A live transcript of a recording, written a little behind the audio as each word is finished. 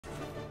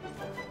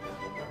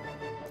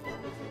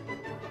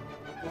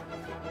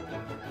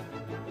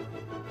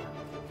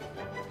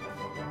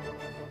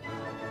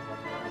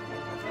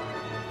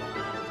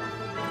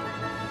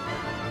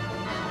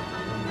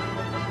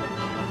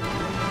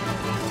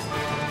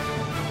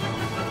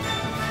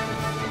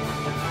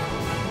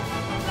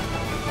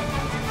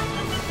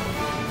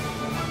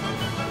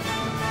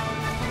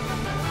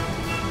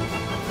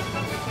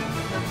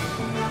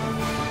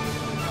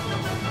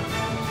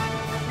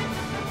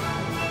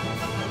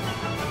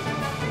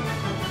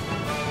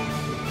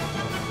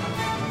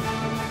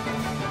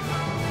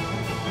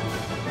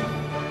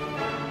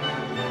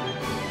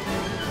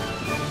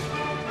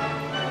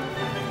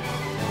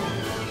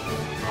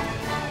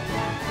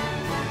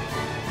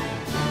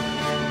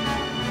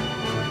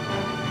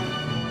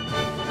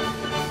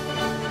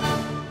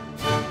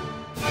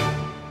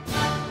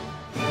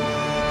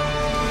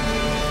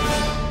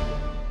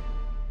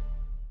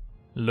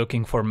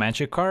Looking for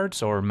magic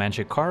cards or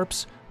magic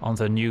carps? On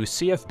the new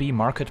CFB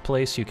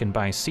marketplace you can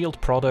buy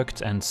sealed product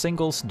and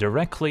singles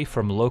directly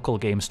from local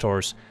game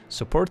stores.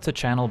 Support the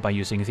channel by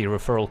using the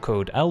referral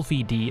code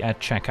LVD at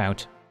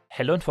checkout.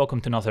 Hello and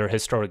welcome to another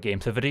Historic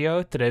Games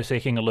video. Today we're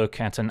taking a look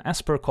at an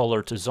Esper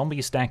colored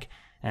zombies deck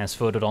as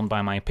voted on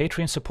by my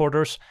Patreon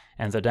supporters,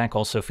 and the deck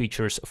also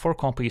features 4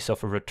 copies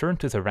of Return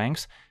to the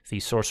Ranks, the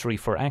sorcery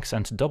for X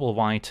and double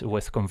white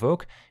with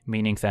Convoke,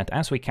 meaning that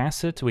as we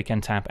cast it, we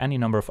can tap any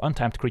number of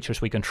untapped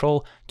creatures we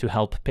control to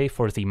help pay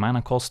for the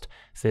mana cost.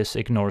 This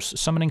ignores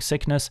Summoning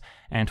Sickness,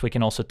 and we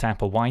can also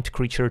tap a white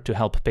creature to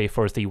help pay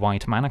for the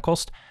white mana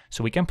cost,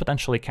 so we can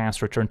potentially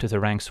cast Return to the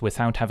Ranks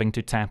without having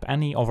to tap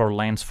any of our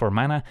lands for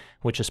mana,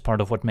 which is part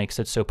of what makes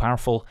it so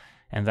powerful.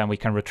 And then we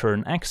can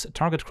return X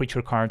target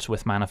creature cards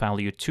with mana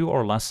value 2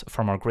 or less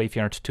from our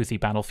graveyard to the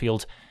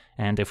battlefield.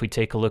 And if we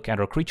take a look at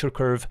our creature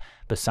curve,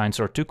 besides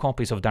our 2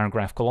 copies of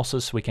Diregraph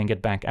Colossus, we can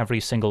get back every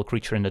single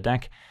creature in the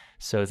deck.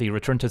 So the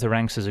Return to the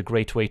Ranks is a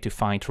great way to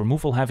fight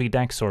removal heavy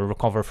decks or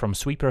recover from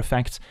sweeper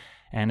effects.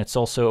 And it's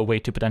also a way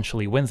to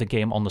potentially win the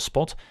game on the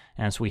spot,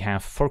 as we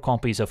have 4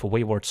 copies of a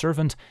Wayward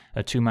Servant,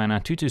 a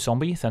 2-mana 2/2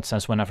 zombie that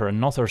says whenever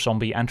another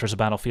zombie enters a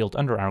battlefield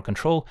under our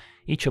control,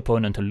 each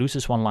opponent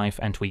loses 1 life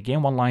and we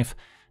gain 1 life,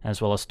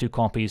 as well as 2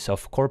 copies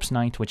of Corpse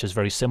Knight, which is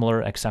very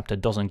similar except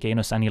it doesn't gain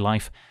us any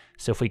life.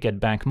 So if we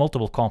get back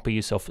multiple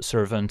copies of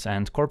Servant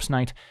and Corpse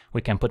Knight, we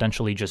can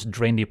potentially just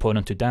drain the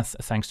opponent to death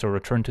thanks to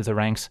Return to the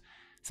Ranks.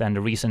 Then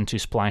the reason to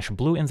splash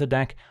blue in the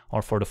deck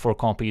are for the 4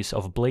 copies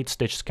of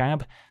Bladestitched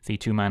Skaab, the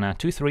 2-mana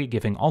 2/3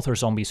 giving all other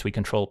zombies we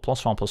control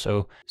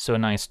 +1/+0, so a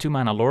nice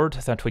 2-mana lord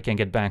that we can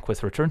get back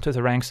with Return to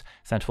the Ranks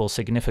that will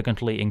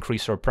significantly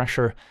increase our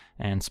pressure.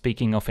 And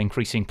speaking of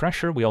increasing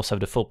pressure, we also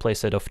have the full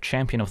playset of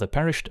Champion of the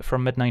Perished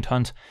from Midnight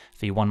Hunt,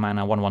 the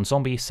 1-mana 1/1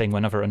 zombie, saying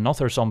whenever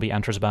another zombie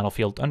enters a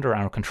battlefield under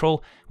our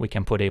control, we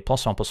can put a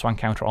 +1/+1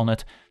 counter on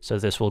it, so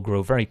this will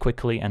grow very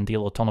quickly and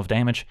deal a ton of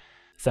damage.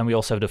 Then we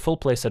also have the full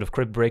playset of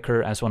Crypt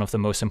Breaker as one of the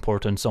most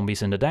important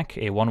zombies in the deck,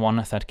 a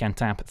 1/1 that can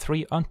tap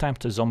 3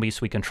 untapped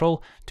zombies we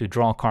control to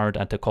draw a card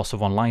at the cost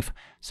of 1 life,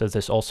 so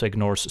this also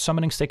ignores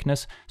Summoning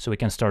Sickness, so we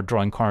can start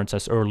drawing cards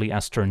as early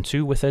as turn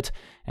 2 with it,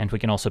 and we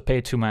can also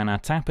pay 2 mana,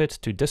 tap it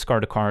to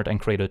discard a card and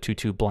create a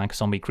 2/2 black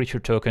zombie creature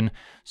token,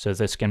 so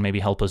this can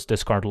maybe help us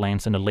discard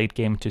lands in the late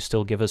game to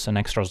still give us an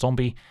extra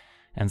zombie.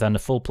 And then the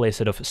full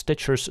playset of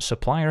Stitcher's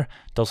Supplier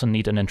doesn't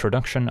need an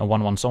introduction, a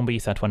 1/1 zombie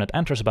that when it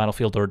enters a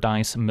battlefield or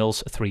dies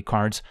mills 3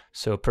 cards,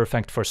 so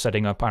perfect for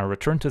setting up our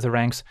Return to the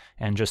Ranks,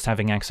 and just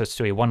having access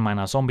to a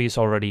 1-mana zombie is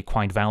already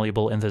quite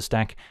valuable in this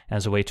deck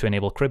as a way to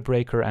enable Crypt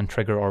Breaker and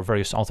trigger our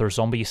various other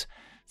zombies.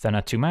 Then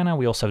at 2 mana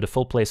we also have the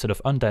full playset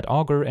of Undead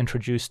Augur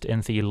introduced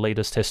in the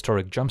latest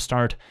Historic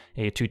Jumpstart,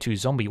 a 2/2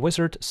 zombie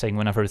wizard, saying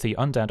whenever the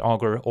Undead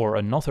Augur or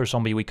another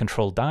zombie we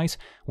control dies,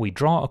 we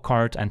draw a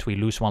card and we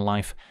lose 1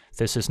 life.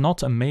 This is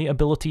not a May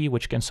ability,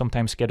 which can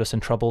sometimes get us in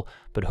trouble,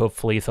 but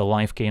hopefully the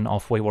life gain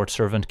of Wayward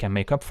Servant can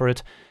make up for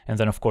it, and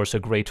then of course a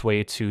great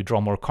way to draw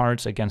more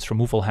cards against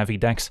removal heavy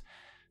decks.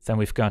 Then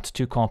we've got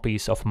 2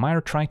 copies of Mire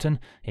Triton,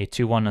 a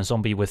 2/1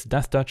 zombie with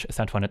Death Touch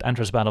that when it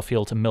enters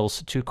battlefield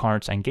mills 2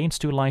 cards and gains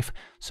 2 life,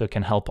 so it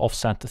can help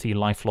offset the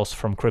life loss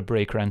from Crypt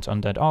Breaker and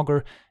Undead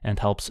Augur, and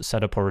helps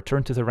set up our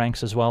Return to the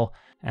Ranks as well.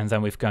 And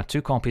then we've got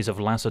 2 copies of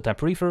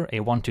Lazotep Reaver,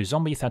 a 1/2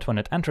 zombie that when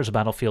it enters a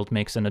battlefield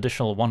makes an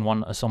additional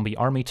 1/1 zombie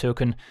army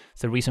token.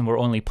 The reason we're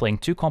only playing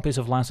 2 copies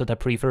of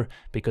Lazotep Reaver,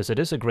 because it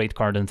is a great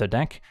card in the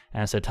deck,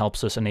 as it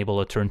helps us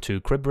enable a turn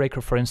 2 Crypt Breaker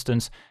for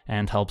instance,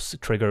 and helps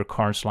trigger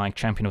cards like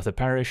Champion of the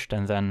Perished,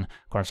 and then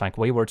cards like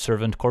Wayward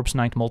Servant, Corpse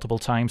Knight multiple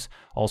times,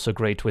 also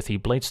great with the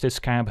Bladestitched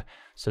Skaab.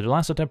 So the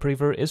Lazotep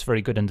Reaver is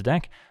very good in the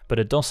deck, but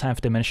it does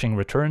have diminishing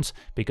returns,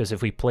 because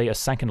if we play a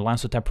second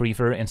Lazotep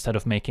Reaver, instead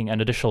of making an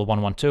additional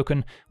 1/1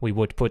 token, we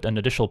would put an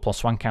additional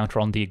 +1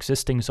 counter on the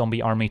existing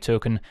zombie army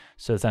token,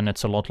 so then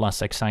it's a lot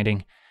less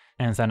exciting.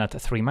 And then at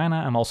 3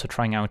 mana, I'm also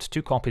trying out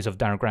 2 copies of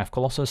Diregraph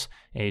Colossus,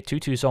 a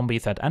 2/2 zombie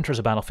that enters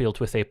a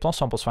battlefield with a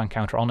 +1/+1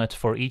 counter on it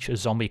for each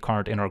zombie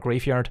card in our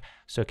graveyard,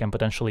 so it can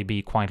potentially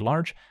be quite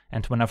large,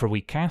 and whenever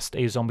we cast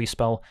a zombie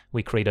spell,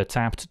 we create a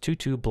tapped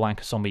 2/2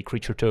 black zombie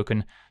creature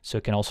token, so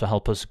it can also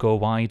help us go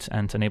wide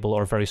and enable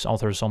our various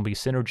other zombie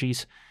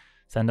synergies.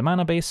 Then the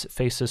mana base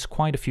faces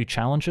quite a few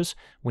challenges.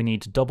 We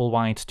need double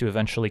white to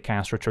eventually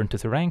cast Return to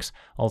the Ranks,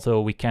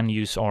 although we can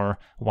use our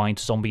white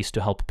zombies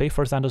to help pay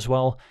for that as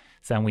well.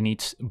 Then we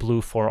need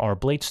blue for our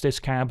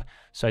Bladestitched Skaab,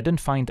 so I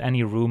didn't find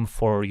any room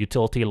for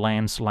utility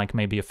lands like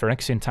maybe a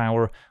Phyrexian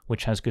Tower,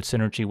 which has good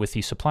synergy with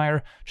the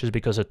Supplier, just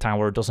because a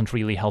tower doesn't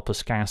really help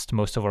us cast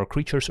most of our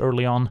creatures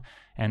early on,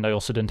 and I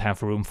also didn't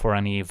have room for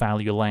any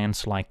value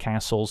lands like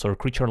castles or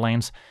creature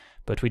lands.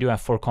 But we do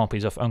have 4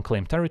 copies of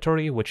Unclaimed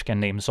Territory, which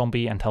can name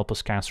zombie and help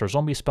us cast our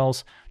zombie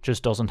spells,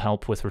 just doesn't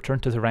help with Return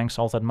to the Ranks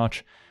all that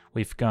much.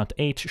 We've got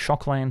 8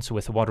 Shocklands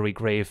with Watery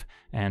Grave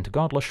and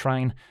Godless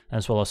Shrine,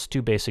 as well as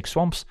 2 basic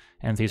swamps,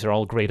 and these are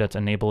all great at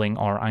enabling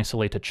our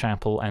Isolated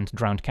Chapel and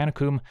Drowned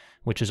Catacomb,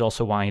 which is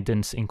also why I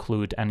didn't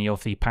include any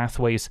of the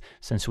pathways,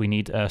 since we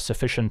need a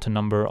sufficient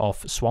number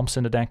of swamps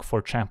in the deck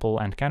for Chapel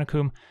and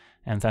Catacomb.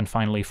 And then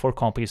finally 4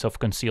 copies of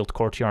Concealed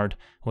Courtyard,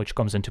 which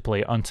comes into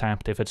play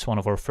untapped if it's one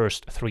of our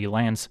first 3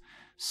 lands.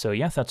 So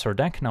yeah, that's our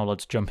deck. Now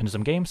let's jump into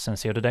some games and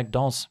see how the deck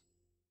does.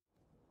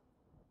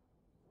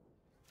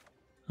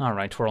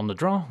 Alright, we're on the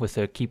draw with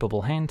a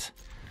keepable hand.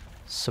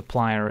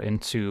 Supplier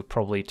into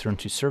probably turn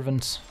 2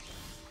 Servant.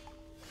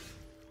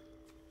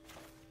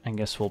 I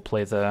guess we'll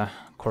play the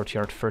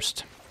Courtyard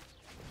first.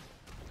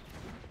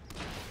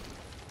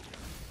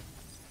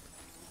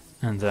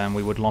 And then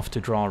we would love to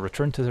draw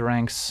Return to the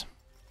Ranks.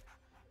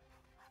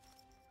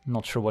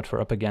 Not sure what we're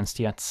up against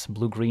yet.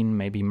 Blue-green,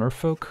 maybe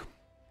Merfolk?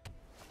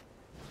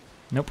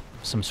 Nope,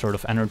 some sort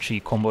of energy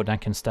combo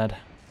deck instead.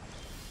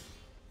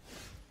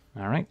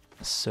 Alright,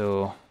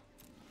 so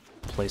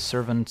play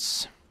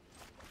Servants.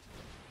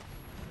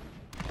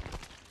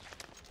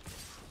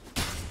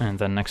 And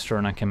then next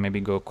turn I can maybe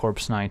go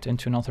Corpse Knight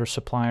into another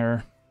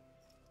Supplier.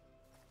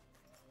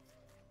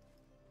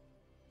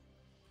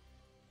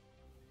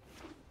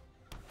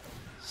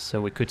 So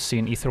we could see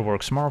an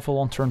Aetherworks Marvel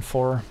on turn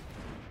 4,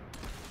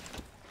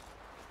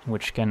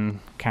 which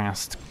can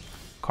cast a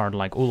card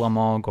like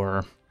Ulamog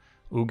or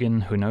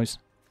Ugin, who knows.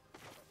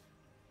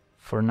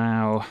 For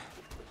now,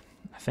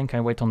 I think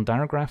I wait on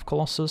Diregraph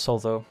Colossus,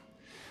 although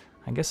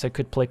I guess I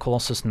could play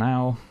Colossus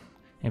now.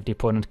 If the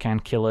opponent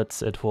can't kill it,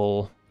 it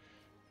will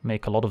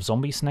make a lot of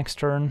zombies next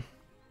turn.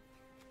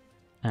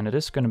 And it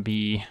is going to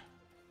be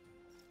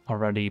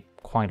already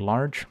quite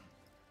large.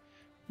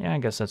 Yeah, I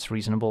guess that's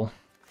reasonable.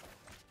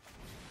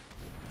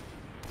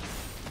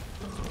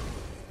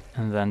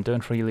 And then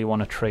don't really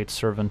want to trade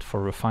Servant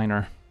for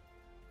Refiner.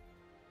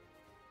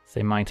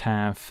 They might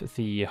have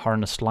the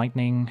Harnessed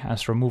Lightning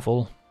as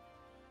removal.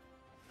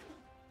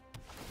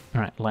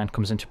 Alright, land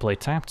comes into play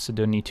tapped, so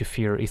don't need to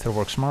fear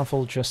Aetherworks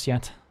Marvel just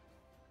yet.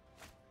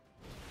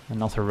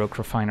 Another Rogue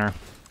Refiner.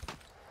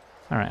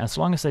 Alright, as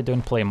long as they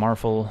don't play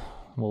Marvel,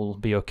 we'll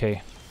be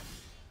okay.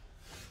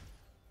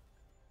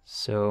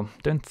 So,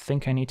 don't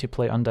think I need to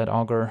play Undead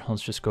Augur.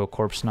 Let's just go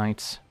Corpse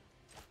Knight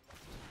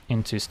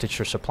into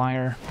Stitcher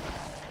Supplier.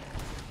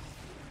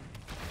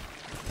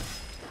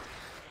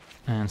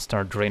 And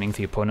start draining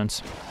the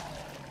opponents.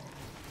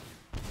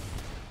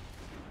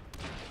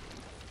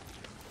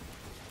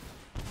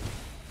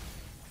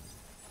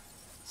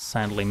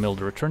 Sadly,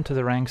 milled Return to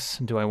the Ranks.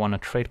 Do I want to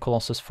trade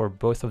Colossus for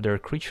both of their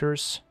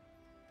creatures?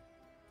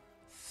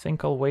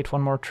 Think I'll wait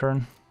one more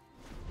turn.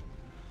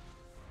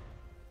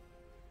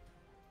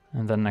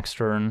 And then next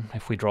turn,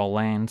 if we draw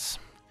lands,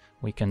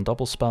 we can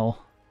double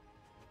spell.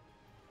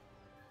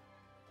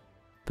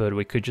 But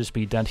we could just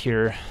be dead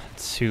here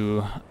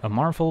to a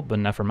Marvel, but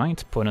never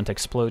mind. Opponent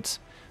explodes.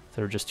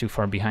 They're just too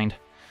far behind.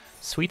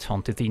 Sweet,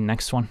 on to the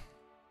next one.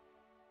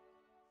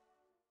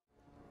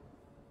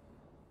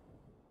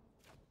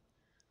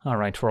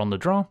 Alright, we're on the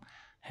draw.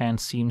 Hand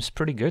seems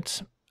pretty good.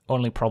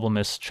 Only problem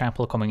is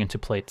Chapel coming into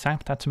play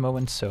tapped at the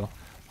moment, so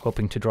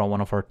hoping to draw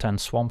one of our 10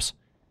 swamps.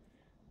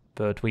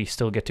 But we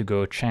still get to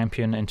go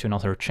Champion into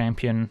another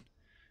Champion.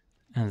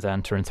 And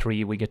then turn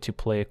 3 we get to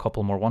play a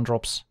couple more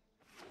 1-drops.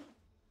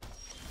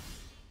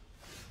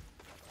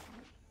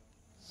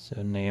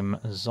 So name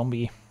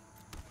Zombie.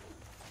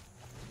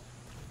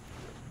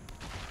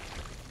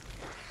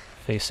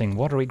 Facing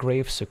Watery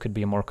Grave, so could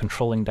be a more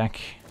controlling deck.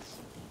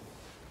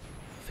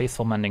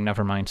 Faithful Mending,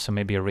 never mind, so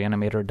maybe a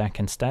Reanimator deck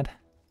instead.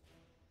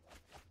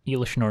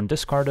 Eilish Norn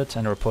discarded,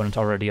 and our opponent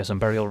already has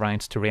Unburial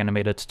Rites to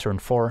reanimate it turn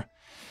 4.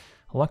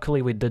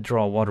 Luckily we did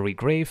draw Watery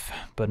Grave,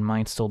 but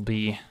might still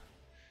be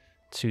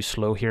too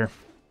slow here.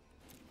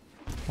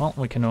 Well,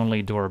 we can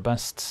only do our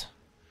best,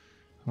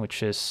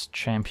 which is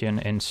Champion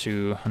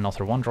into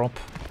another 1-drop.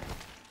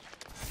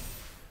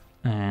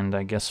 And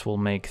I guess we'll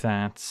make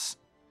that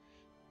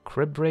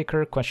Crypt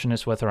Breaker. Question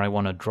is whether I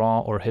want to draw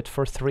or hit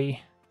for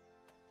 3.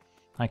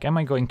 Like, am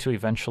I going to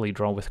eventually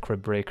draw with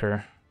Crypt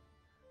Breaker?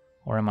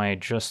 Or am I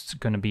just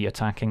going to be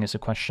attacking is a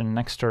question.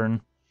 Next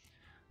turn,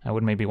 I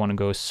would maybe want to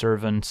go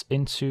Servant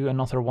into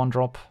another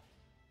 1-drop.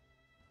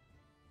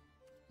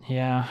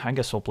 Yeah, I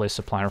guess we'll play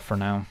Supplier for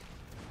now.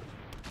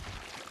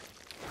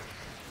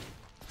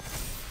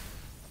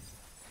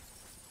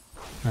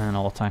 And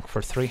I'll attack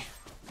for 3.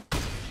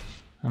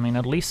 I mean,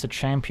 at least the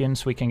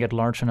champions we can get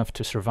large enough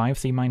to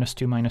survive the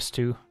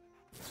 -2/-2.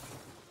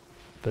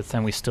 But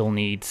then we still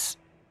need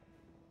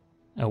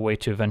a way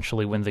to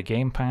eventually win the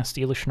game past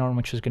Eilish Norn,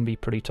 which is going to be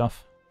pretty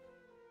tough.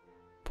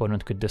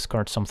 Opponent could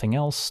discard something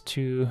else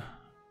to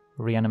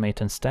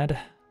reanimate instead.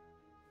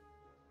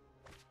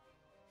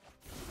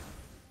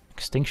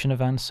 Extinction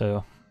Event,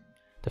 so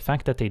the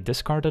fact that they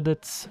discarded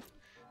it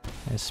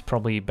is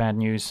probably bad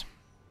news.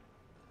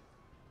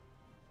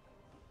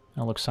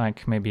 It looks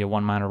like maybe a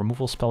 1-mana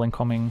removal spell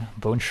incoming.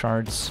 Bone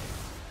Shards,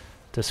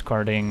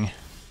 discarding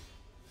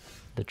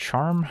the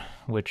Charm,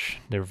 which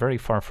they're very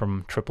far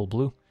from triple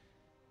blue.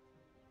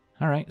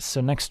 Alright, so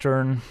next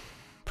turn,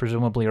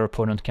 presumably our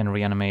opponent can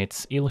reanimate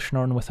Eilish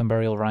Norn with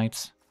Unburial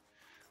Rites.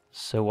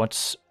 So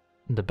what's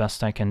the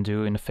best I can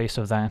do in the face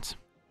of that?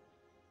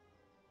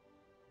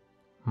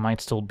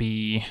 Might still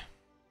be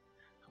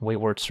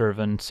Wayward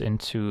Servant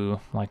into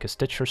like a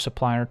Stitcher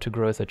Supplier to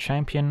grow the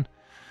champion.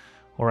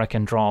 Or I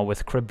can draw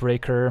with Crypt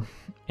Breaker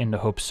in the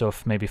hopes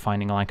of maybe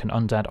finding like an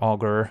Undead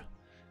Augur,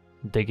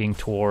 digging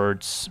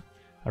towards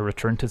a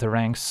return to the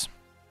ranks,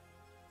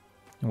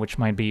 which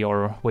might be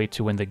our way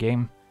to win the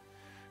game.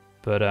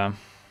 But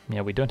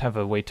yeah, we don't have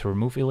a way to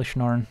remove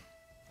Ilishnorn.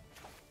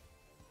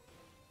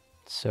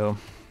 So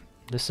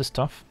this is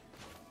tough.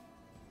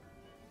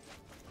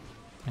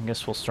 I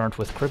guess we'll start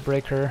with Crypt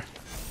Breaker.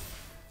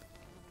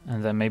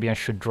 And then maybe I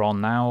should draw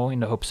now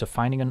in the hopes of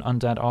finding an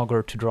Undead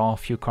Augur to draw a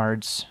few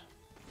cards,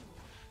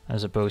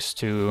 as opposed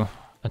to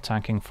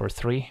attacking for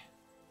 3.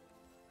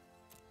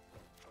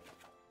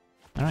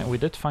 Alright, we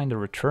did find a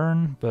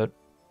return, but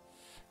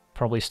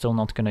probably still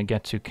not gonna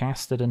get to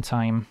cast it in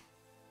time.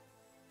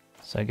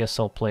 So I guess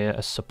I'll play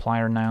a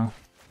supplier now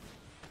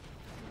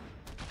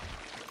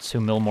to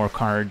mill more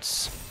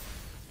cards,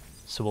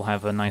 so we'll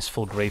have a nice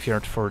full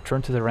graveyard for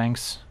return to the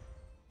ranks.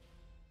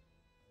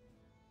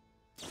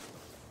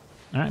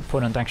 Alright,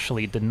 opponent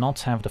actually did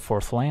not have the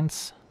 4th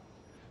lands.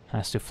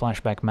 Has to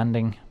flashback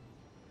Mending.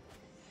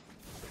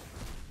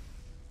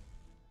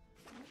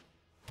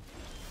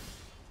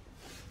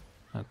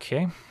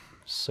 Okay,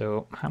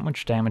 so how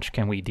much damage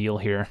can we deal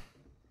here?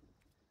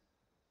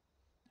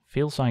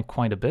 Feels like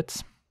quite a bit.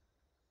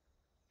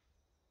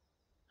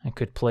 I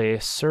could play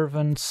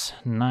Servant,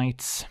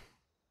 Knight,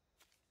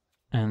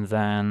 and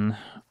then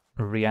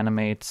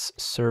reanimate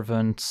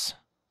Servant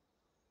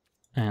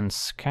and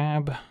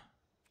Skaab.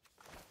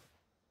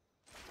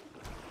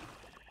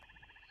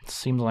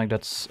 Seems like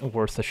that's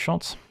worth a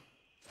shot.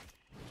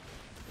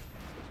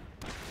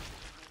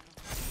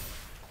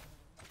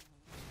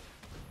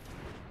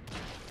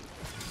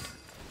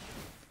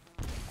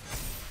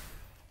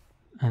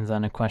 And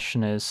then the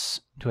question is,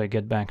 do I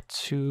get back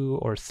 2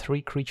 or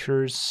 3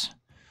 creatures?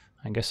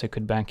 I guess I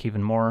could back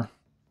even more.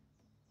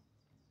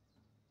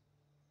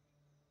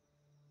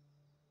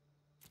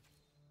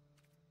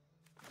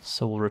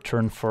 So we'll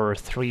return for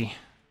 3.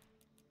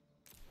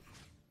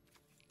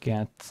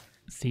 Get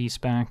these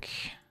back.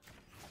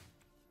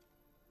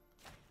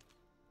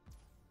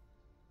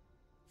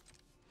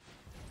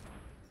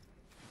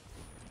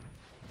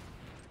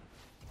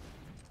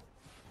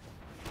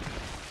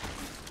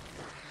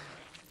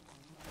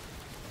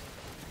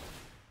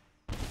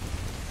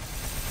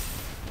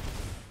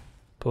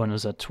 Opponent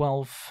is at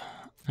 12,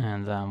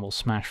 and then we'll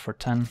smash for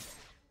 10.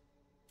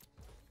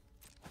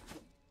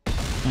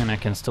 And I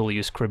can still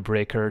use Crypt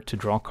Breaker to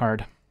draw a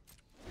card.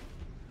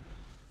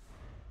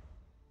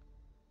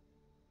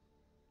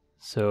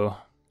 So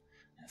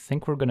I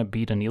think we're gonna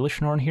beat an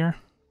Ilishnorn here.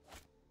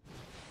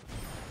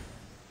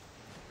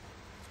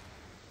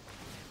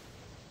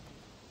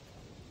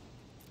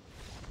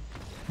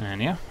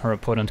 And yeah, her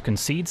opponent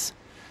concedes.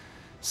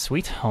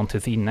 Sweet, on to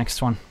the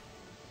next one.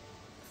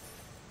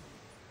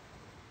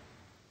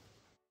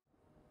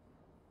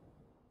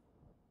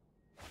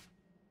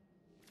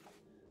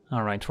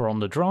 Alright, we're on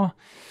the draw.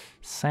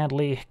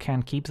 Sadly,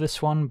 can't keep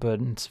this one,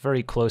 but it's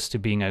very close to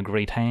being a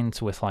great hand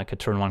with like a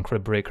turn 1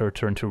 Crypt Breaker,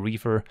 turn 2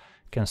 Reaver,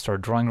 can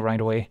start drawing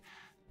right away.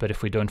 But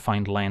if we don't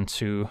find land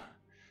 2,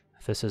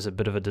 this is a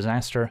bit of a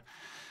disaster.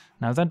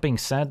 Now that being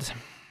said,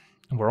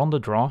 we're on the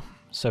draw,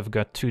 so I've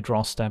got 2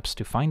 draw steps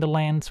to find a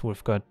land.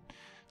 We've got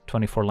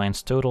 24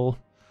 lands total,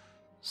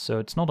 so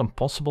it's not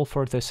impossible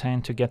for this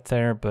hand to get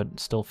there, but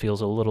still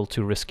feels a little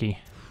too risky.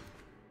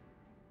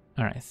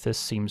 Alright, this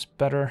seems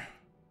better.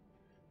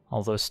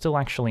 Although still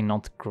actually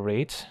not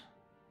great,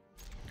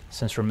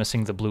 since we're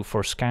missing the blue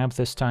for Skaab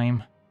this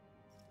time.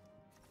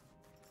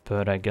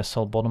 But I guess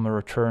I'll bottom a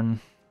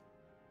return.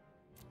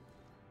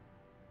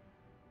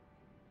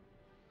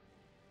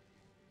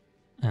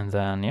 And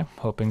then, yeah,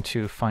 hoping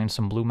to find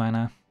some blue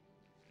mana.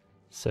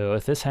 So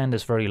this hand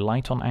is very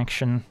light on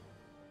action,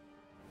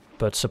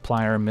 but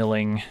supplier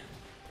milling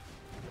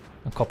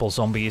a couple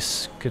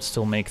zombies could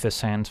still make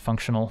this hand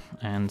functional,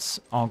 and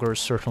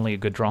Augur's certainly a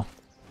good draw.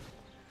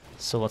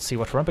 So let's see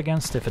what we're up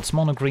against. If it's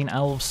mono green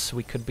elves,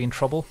 we could be in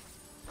trouble.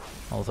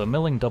 Although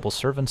milling double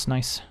servant's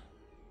nice.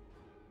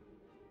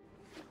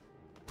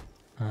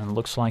 And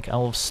looks like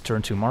elves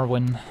turn to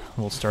Marwyn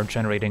will start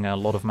generating a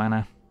lot of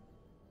mana.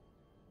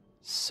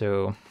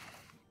 So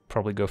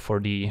probably go for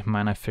the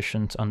mana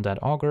efficient Undead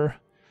Augur.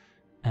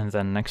 And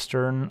then next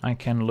turn I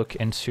can look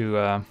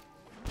into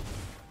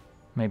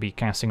maybe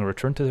casting a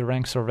return to the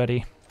ranks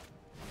already.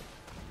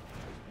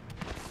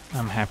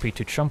 I'm happy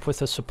to chump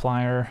with a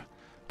supplier.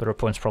 But our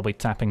opponent's probably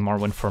tapping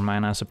Marwyn for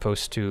mana as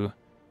opposed to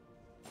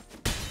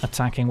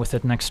attacking with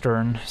it next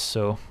turn,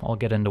 so I'll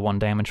get into 1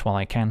 damage while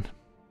I can.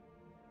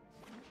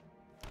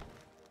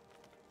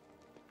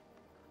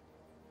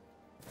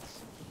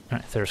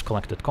 Alright, there's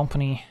Collected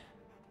Company.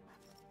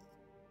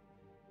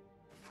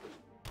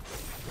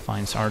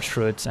 Finds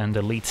Archdruid and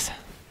Elite.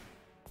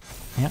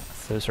 Yeah,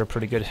 those are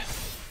pretty good.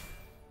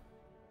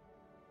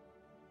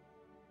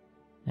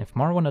 If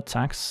Marwyn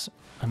attacks,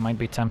 I might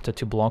be tempted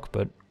to block,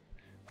 but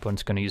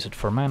opponent's gonna use it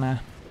for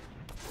mana.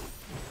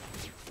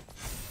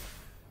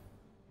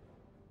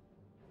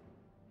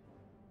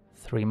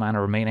 Three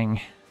mana remaining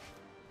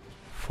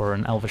for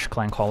an Elvish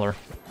Clankcaller.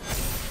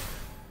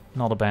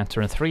 Not a bad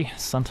turn 3.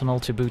 Sentinel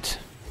to boot.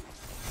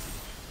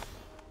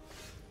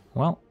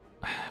 Well,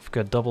 I've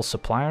got double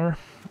supplier.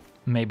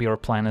 Maybe our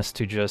plan is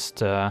to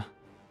just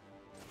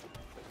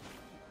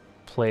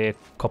play a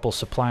couple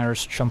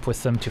suppliers, chump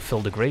with them to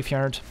fill the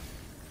graveyard.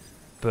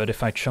 But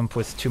if I chump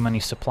with too many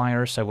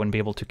suppliers, I wouldn't be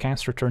able to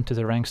cast Return to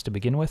the Ranks to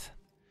begin with.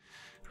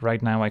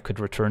 Right now I could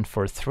return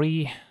for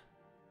 3.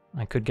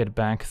 I could get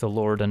back the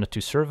Lord and the 2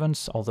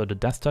 Servants, although the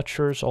Death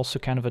Toucher is also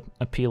kind of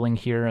appealing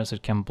here as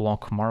it can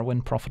block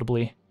Marwyn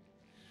profitably.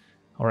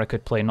 Or I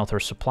could play another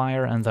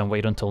supplier and then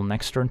wait until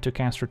next turn to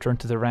cast Return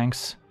to the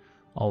Ranks,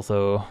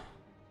 although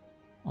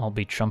I'll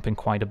be chumping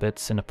quite a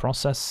bit in the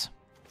process.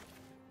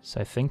 So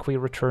I think we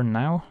return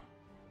now.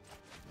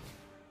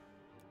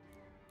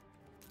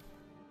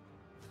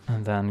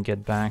 And then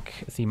get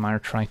back the Mire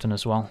Triton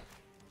as well.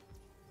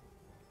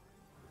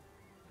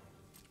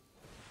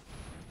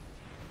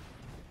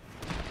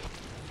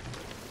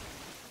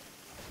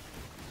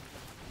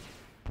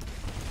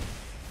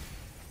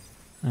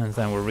 And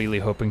then we're really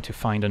hoping to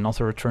find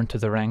another Return to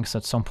the Ranks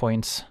at some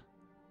point.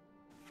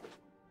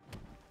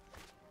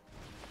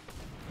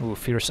 Ooh,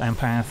 Fierce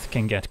Empath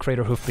can get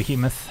Craterhoof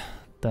Behemoth.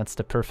 That's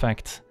the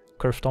perfect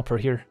curve topper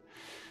here.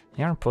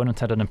 Yeah, our opponent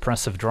had an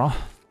impressive draw.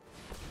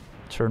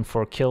 Turn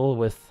 4 kill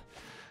with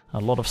a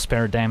lot of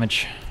spare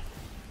damage.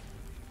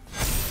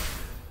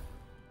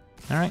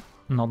 Alright,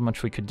 not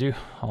much we could do.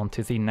 On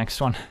to the next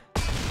one.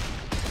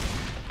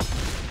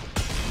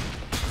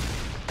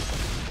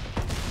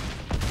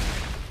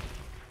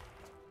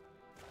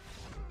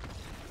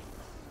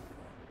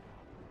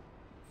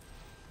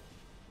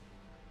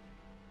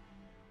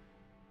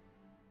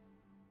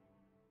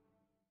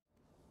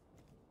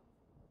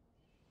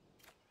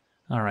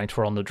 Alright,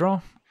 we're on the draw.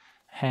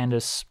 Hand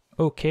is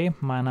okay,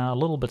 mana a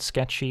little bit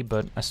sketchy,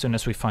 but as soon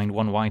as we find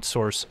one white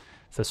source,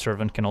 the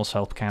Servant can also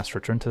help cast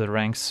Return to the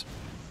Ranks.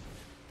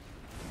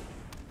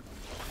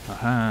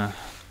 Aha,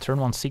 turn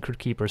 1 Secret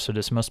Keeper, so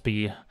this must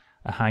be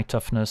a high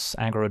toughness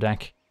aggro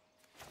deck.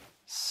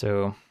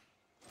 So,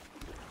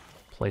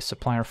 play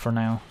Supplier for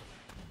now.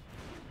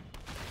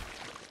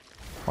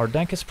 Our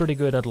deck is pretty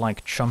good at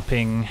like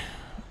chumping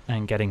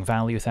and getting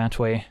value that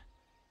way.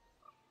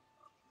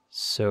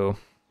 So,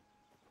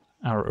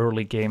 our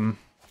early game,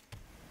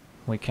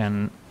 we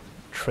can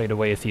trade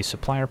away with the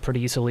Supplier pretty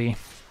easily.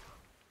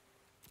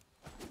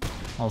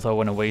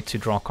 Although in a way to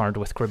draw a card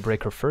with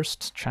Cryptbreaker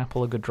first,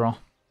 Chapel a good draw.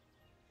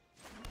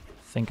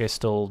 Think I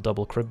still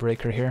double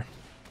Cryptbreaker here.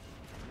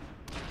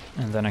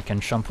 And then I can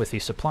jump with the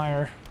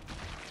Supplier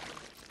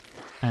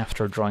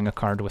after drawing a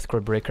card with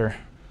Cryptbreaker.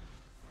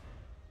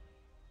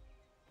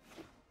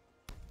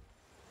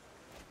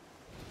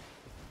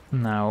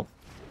 Now,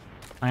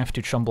 I have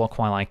to chump block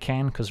while I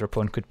can, because their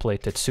opponent could play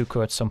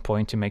Tetsuko at some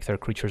point to make their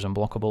creatures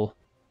unblockable.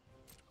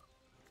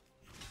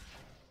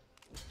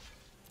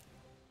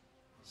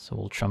 So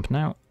we'll chump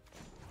now.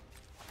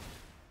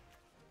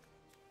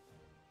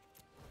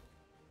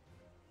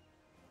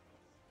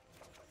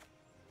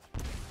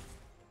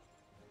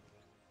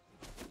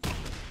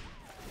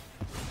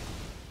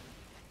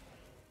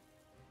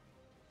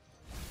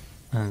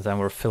 And then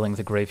we're filling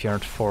the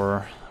graveyard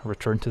for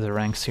Return to the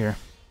Ranks here.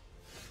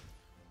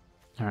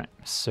 Alright,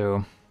 so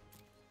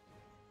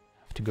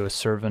have to go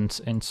Servant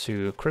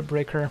into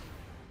Cryptbreaker,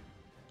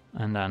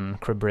 and then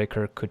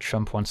Cryptbreaker could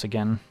jump once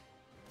again.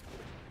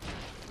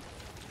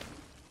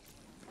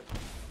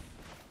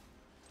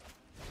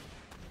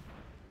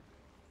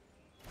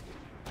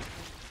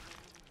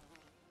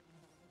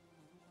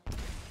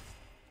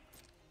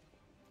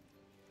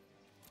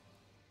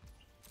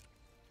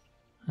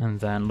 And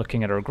then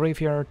looking at our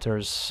graveyard,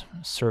 there's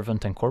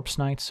Servant and Corpse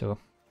Knight, so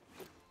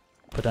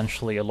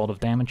potentially a lot of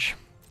damage.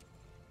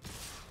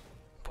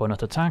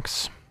 Opponent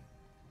attacks.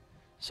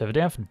 So if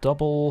they have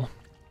double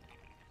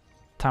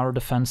tower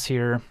defense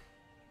here,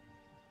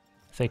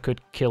 they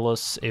could kill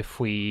us if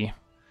we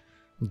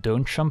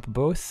don't chump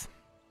both.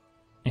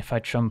 If I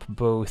chump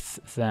both,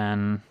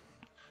 then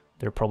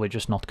they're probably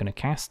just not going to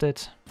cast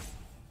it.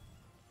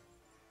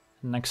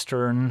 Next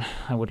turn,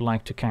 I would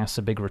like to cast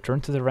a big Return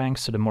to the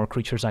Ranks, so the more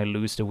creatures I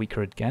lose, the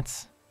weaker it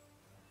gets.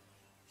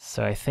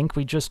 So I think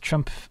we just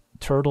chump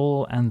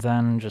Turtle and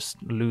then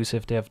just lose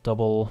if they have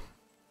double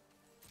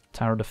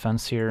tower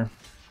defense here.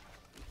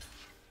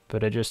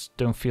 But I just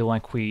don't feel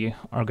like we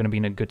are going to be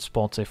in a good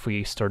spot if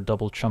we start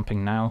double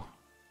chumping now.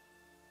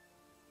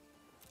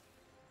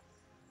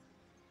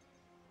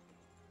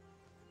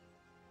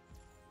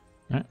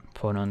 Right,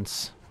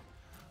 opponent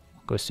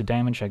goes to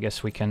damage. I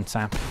guess we can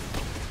tap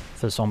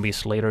the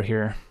zombies later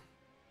here.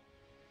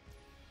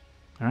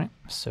 Alright,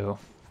 so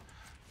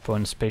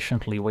opponent's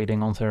patiently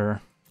waiting on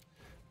their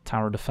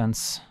tower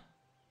defense,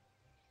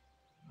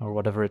 or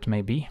whatever it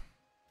may be.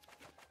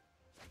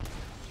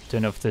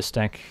 Don't know if this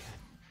deck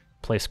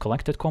plays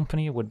Collected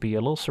Company, it would be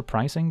a little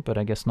surprising, but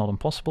I guess not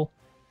impossible.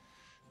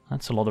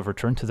 That's a lot of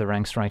Return to the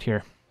Ranks right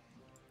here.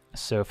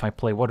 So if I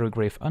play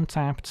Watergrave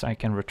untapped, I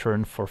can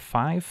return for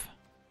 5.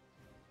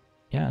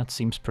 Yeah, that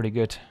seems pretty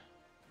good.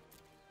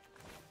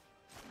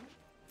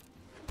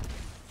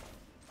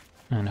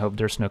 And hope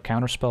there's no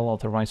counterspell,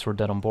 otherwise we're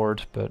dead on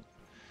board, but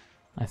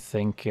I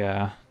think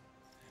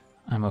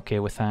I'm okay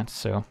with that,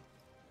 so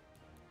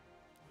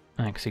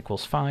X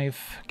equals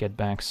 5, get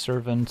back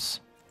Servant,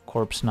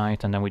 Corpse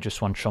Knight, and then we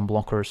just want chum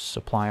blockers,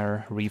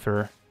 Supplier,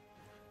 Reaver,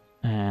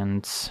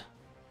 and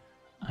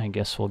I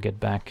guess we'll get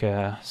back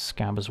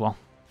Skaab as well.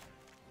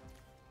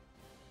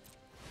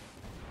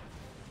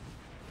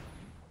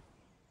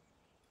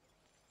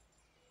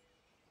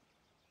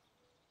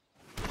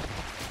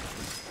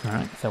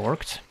 Alright, that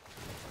worked.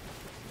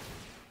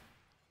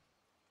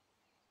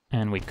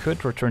 And we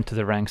could return to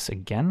the ranks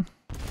again.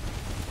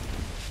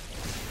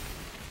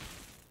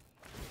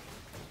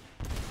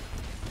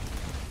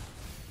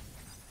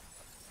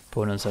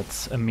 Opponent's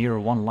at a mere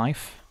 1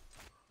 life.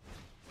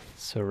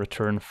 So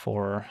return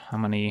for how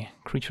many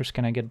creatures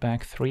can I get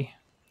back? 3?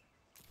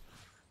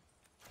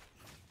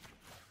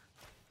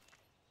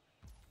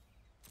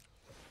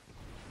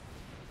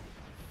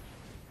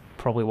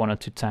 Probably wanted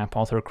to tap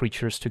other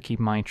creatures to keep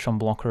my chum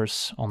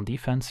blockers on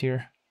defense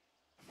here.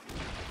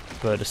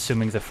 But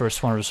assuming the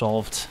first one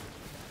resolved,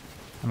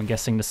 I'm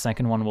guessing the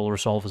second one will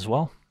resolve as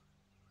well.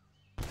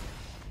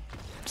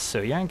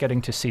 So yeah,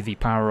 getting to see the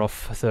power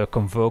of the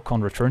Convoke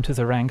on return to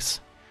the ranks,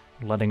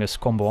 letting us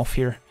combo off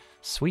here.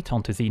 Sweet,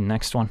 on to the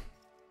next one.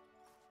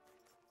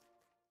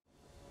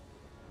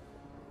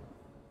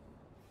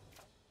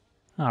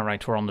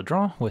 Alright, we're on the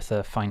draw with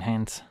a fine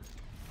hand.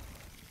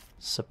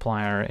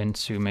 Supplier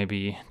into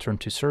maybe turn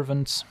to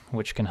Servant,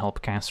 which can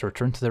help cast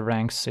return to the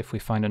ranks if we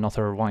find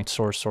another white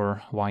source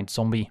or white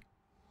zombie.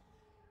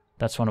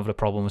 That's one of the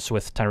problems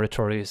with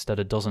territories, that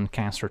it doesn't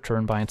cast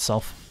return by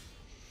itself.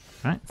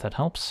 Alright, that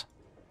helps.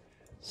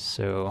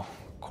 So,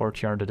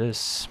 Courtyard it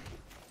is.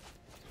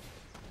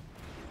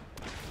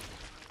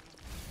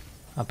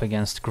 Up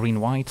against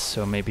green-white,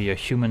 so maybe a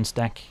humans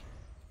deck.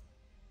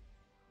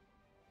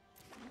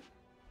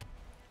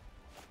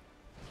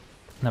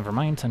 Never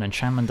mind, an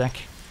enchantment deck.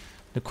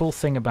 The cool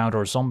thing about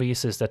our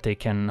zombies is that they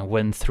can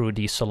win through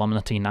the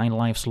Solemnity 9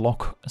 lives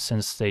lock,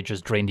 since they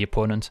just drain the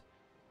opponent.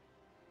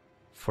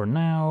 For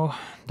now,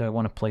 do I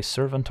want to play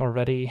Servant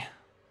already?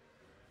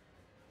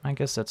 I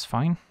guess that's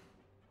fine.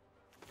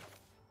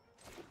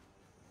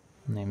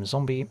 Name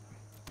zombie.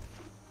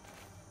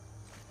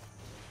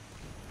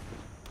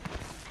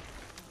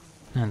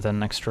 And then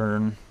next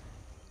turn,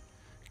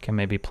 can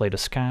maybe play the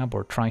Skaab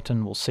or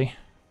Triton, we'll see.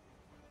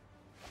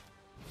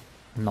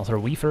 Another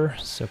Weaver,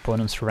 so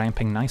opponent's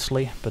ramping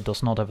nicely, but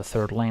does not have a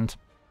third land.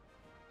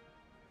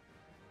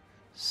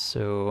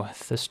 So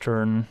this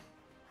turn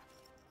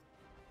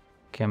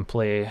can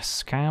play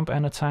Skaab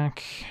and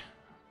attack,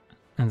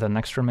 and then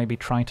next turn maybe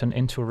Triton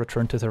into a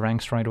return to the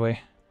ranks right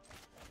away.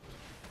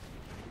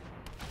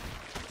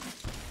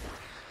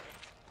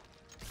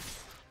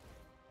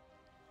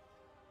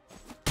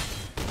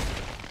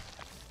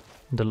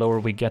 The lower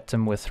we get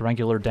them with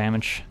regular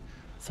damage,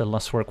 the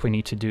less work we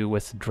need to do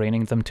with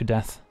draining them to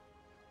death.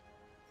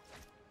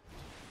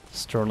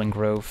 Sterling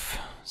Grove,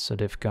 so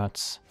they've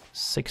got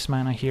 6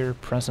 mana here,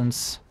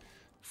 Presence,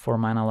 4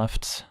 mana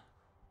left.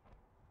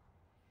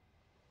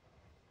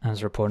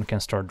 As their opponent can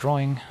start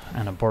drawing,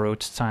 and a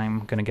borrowed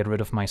time, gonna get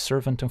rid of my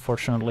Servant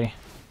unfortunately.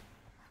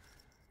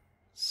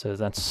 So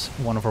that's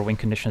one of our win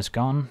conditions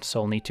gone,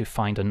 so I'll need to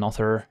find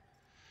another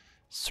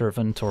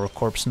Servant or a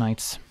Corpse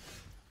Knight.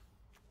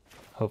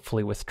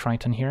 Hopefully with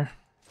Triton here.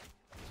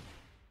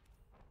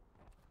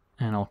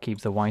 And I'll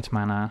keep the white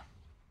mana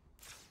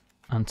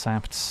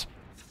untapped.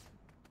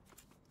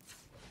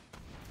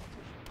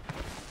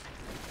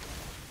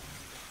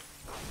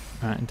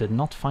 Did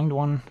not find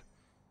one.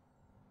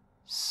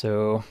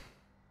 So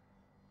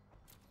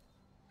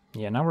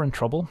yeah, now we're in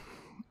trouble,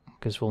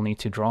 because we'll need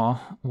to draw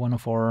one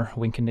of our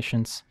win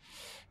conditions.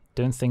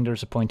 Don't think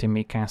there's a point in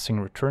me casting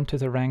Return to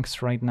the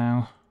Ranks right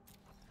now.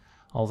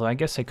 Although I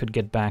guess I could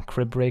get back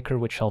Crib Breaker,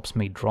 which helps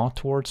me draw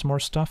towards more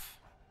stuff.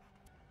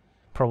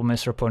 Problem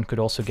is our opponent could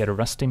also get a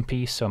Rest in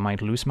Peace, so I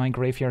might lose my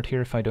graveyard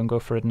here if I don't go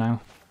for it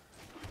now.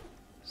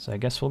 So I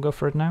guess we'll go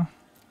for it now.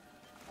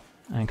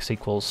 X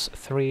equals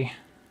 3.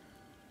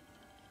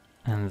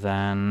 And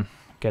then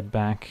get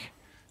back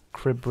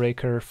Crib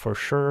Breaker for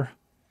sure.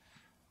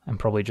 And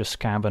probably just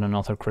Skaab and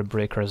another Crib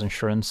Breaker as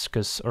insurance,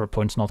 because our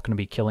opponent's not going to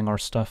be killing our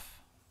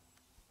stuff.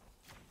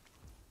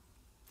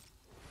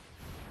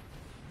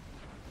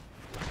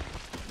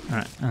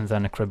 Alright, and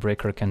then a Crib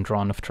Breaker can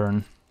draw enough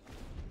turn.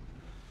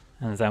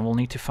 And then we'll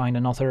need to find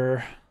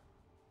another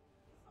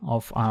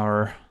of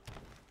our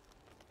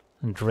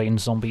drain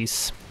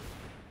zombies.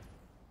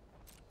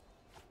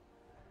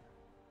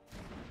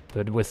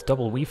 But with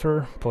double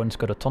Weaver, opponent's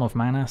got a ton of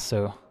mana,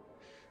 so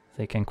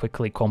they can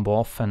quickly combo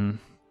off and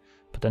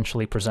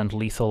potentially present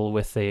lethal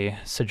with a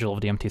Sigil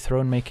of the Empty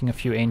Throne, making a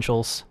few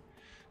angels.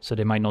 So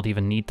they might not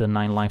even need the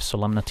 9 life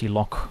Solemnity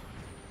lock,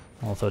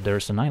 although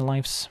there's the 9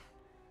 lives.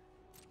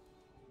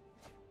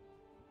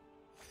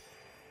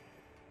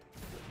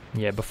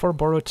 Yeah, before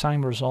Borrowed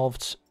Time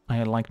resolved,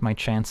 I liked my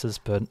chances,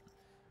 but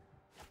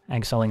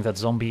exiling that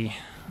zombie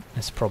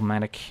is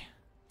problematic.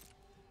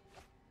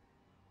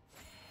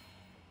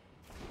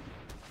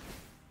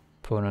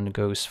 Opponent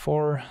goes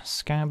for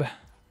Skaab.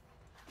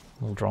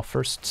 We'll draw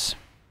first.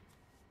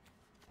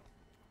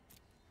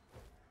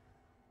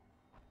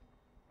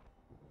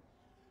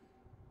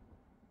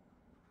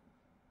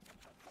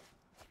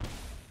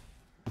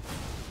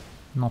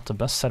 Not the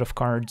best set of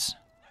cards.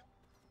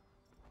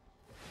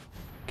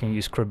 Can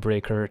use Crypt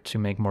Breaker to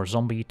make more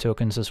zombie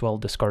tokens as well,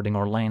 discarding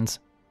our lands.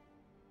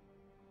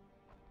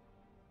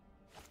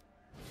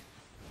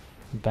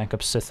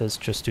 Backup Sithis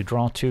just to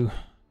draw 2.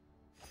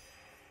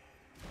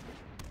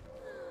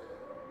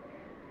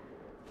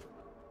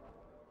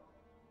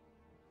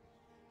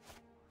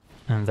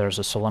 And there's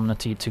a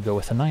Solemnity to go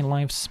with the 9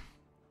 lives.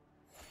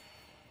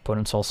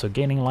 Opponent's also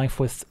gaining life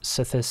with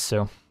Sithis,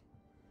 so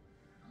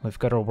we've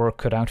got our work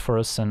cut out for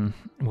us, and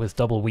with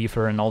Double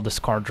Weaver and all this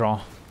card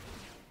draw,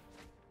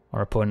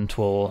 our opponent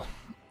will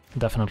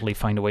definitely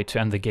find a way to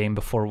end the game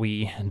before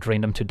we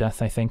drain them to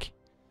death, I think.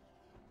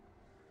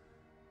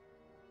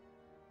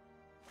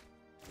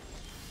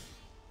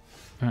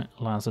 Alright,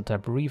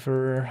 Lazotep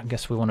Reaver. I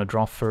guess we want to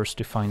draw first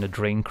to find a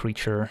drain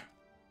creature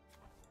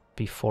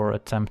before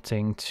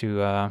attempting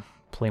to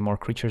play more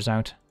creatures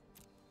out.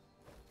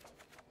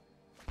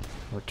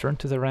 Return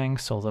to the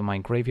ranks, although my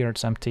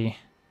graveyard's empty.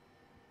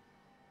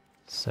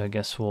 So I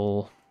guess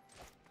we'll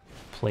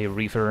play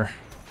Reaver.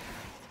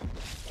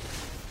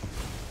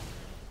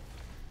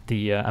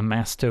 The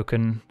Amass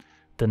token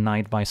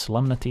denied by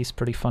Solemnity is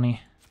pretty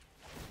funny.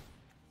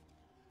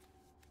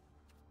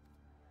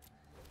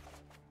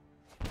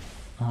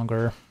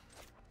 Augur.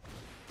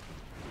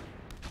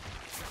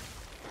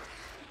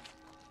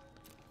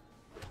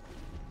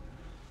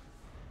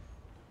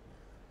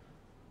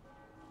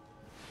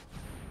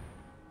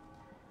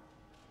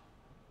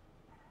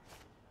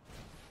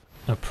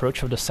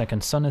 Approach of the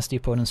Second Sun is the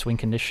opponent's win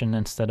condition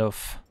instead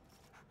of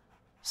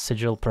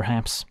Sigil,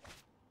 perhaps.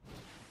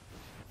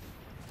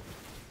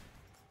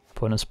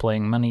 Opponent's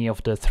playing many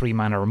of the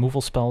 3-mana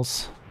removal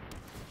spells,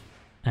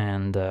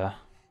 and they're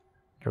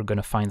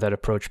gonna find that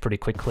approach pretty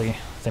quickly.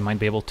 They might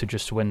be able to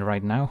just win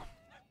right now.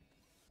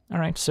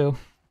 Alright, so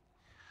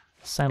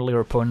sadly our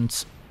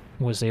opponent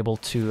was able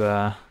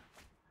to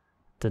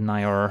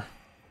deny our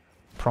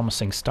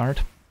promising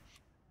start.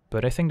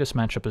 But I think this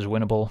matchup is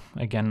winnable.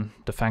 Again,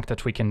 the fact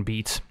that we can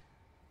beat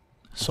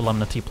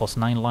Solemnity plus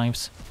 9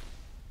 lives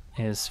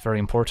is very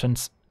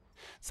important.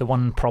 The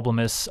one problem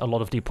is a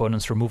lot of the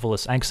opponent's removal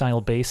is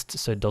exile-based,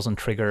 so it doesn't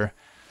trigger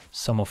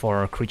some of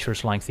our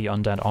creatures like the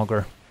Undead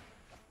Augur.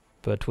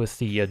 But with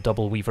the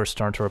Double Weaver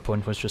start, our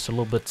opponent was just a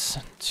little bit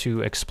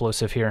too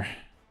explosive here.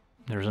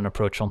 There's an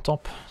approach on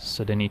top,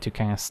 so they need to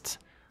cast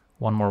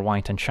one more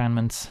white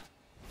enchantment,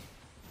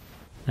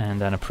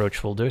 and then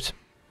approach will do it.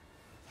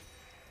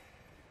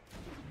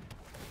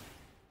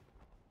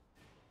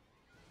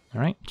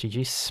 Alright,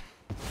 GG's.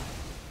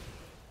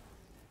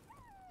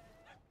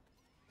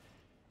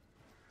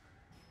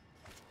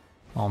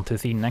 On to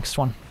the next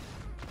one.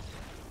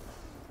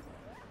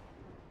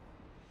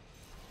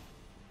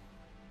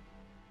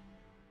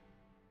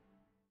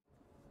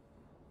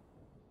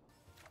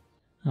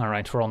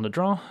 Alright, we're on the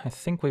draw. I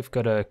think we've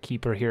got a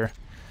keeper here.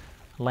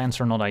 Lands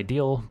are not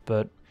ideal,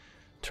 but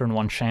turn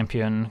 1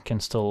 champion can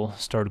still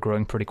start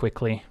growing pretty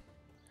quickly.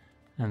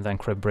 And then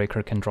Crypt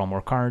Breaker can draw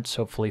more cards,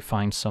 hopefully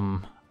find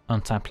some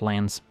untapped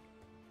lands.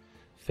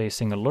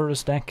 Facing a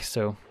Lurrus deck,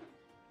 so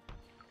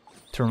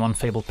turn 1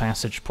 Fabled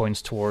Passage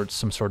points towards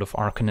some sort of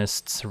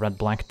Arcanist's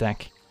red-black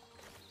deck.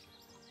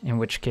 In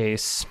which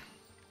case,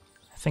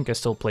 I think I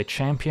still play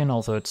Champion,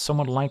 although it's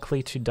somewhat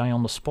likely to die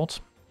on the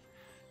spot.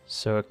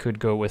 So I could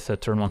go with a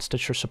turn 1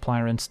 Stitcher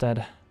Supplier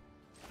instead.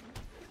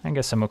 I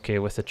guess I'm okay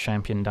with the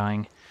Champion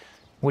dying.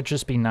 Would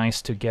just be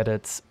nice to get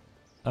it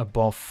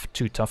above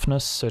 2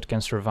 toughness, so it can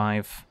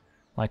survive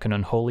like an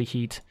Unholy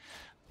Heat,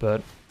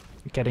 but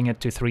getting it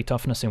to 3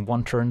 toughness in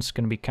 1 turn is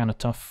going to be kind of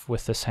tough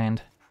with this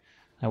hand.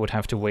 I would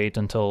have to wait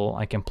until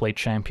I can play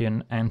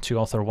Champion and 2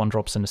 Author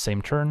 1-drops in the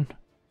same turn,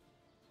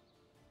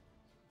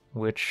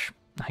 which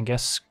I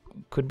guess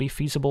could be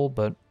feasible,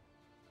 but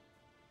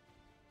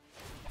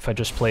if I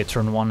just play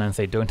turn 1 and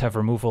they don't have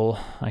removal,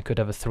 I could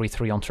have a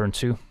 3-3 on turn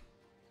 2.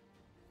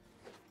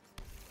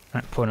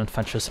 Opponent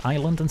fetches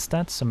Island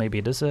instead, so maybe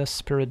it is a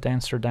Spirit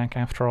Dancer deck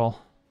after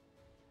all.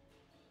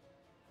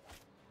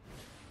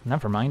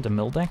 Never mind, a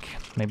mill deck,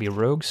 maybe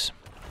rogues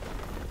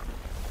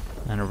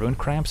and a Rune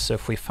Crab. So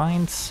if we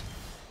find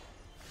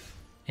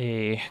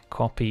a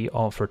copy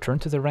of Return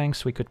to the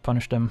Ranks, we could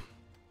punish them.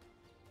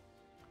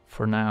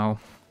 For now,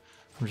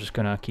 I'm just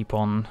gonna keep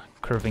on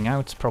curving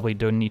out. Probably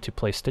don't need to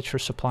play Stitcher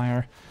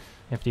Supplier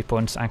if the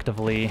opponent's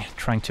actively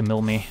trying to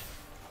mill me.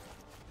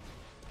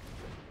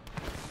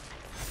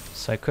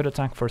 So I could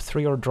attack for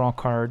 3 or draw a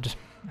card.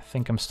 I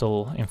think I'm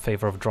still in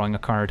favor of drawing a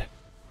card.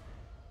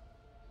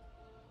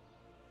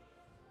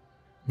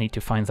 Need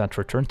to find that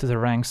Return to the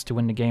Ranks to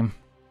win the game.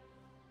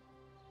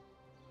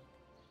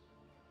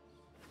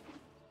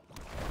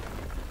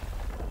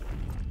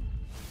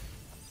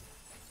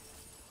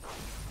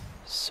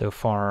 So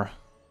far,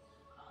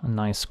 a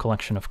nice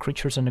collection of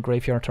creatures in the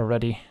graveyard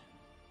already.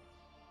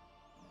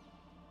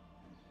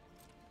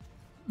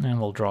 And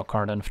we'll draw a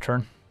card end of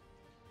turn.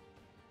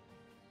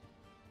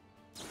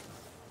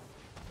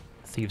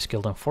 Thieves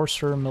Guild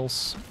Enforcer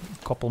mills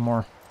a couple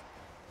more.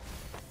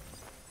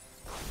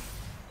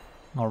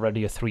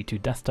 Already a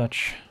 3-2 Death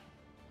Touch.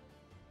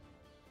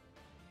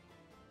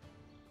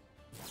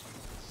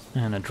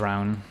 And a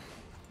drown.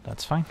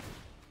 That's fine.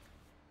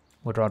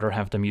 Would rather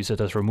have them use it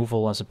as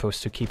removal as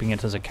opposed to keeping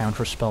it as a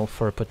counterspell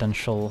for a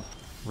potential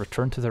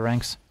return to the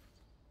ranks.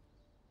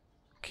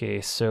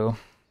 Okay, so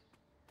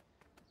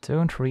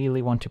don't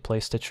really want to play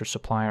Stitcher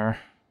Supplier,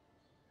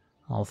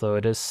 although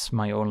it is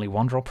my only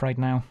 1-drop right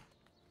now.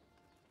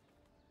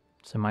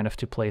 So I might have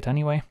to play it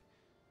anyway.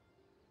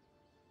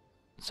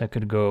 So I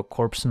could go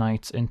Corpse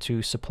Knight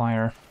into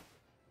Supplier.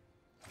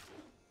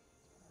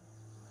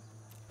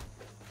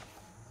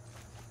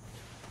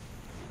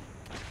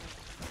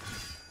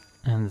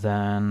 And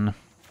then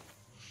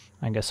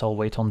I guess I'll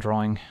wait on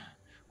drawing,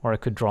 or I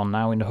could draw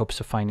now in the hopes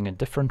of finding a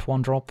different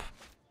 1-drop,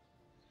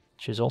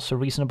 which is also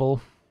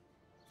reasonable.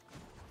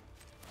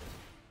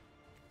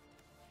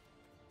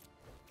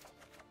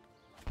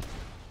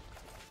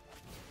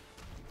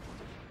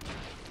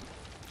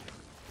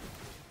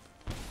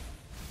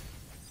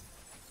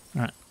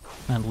 Alright,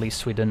 at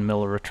least we didn't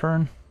mill a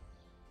return.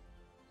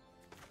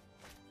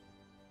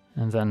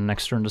 And then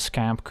next turn the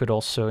Skaab could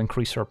also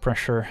increase our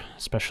pressure,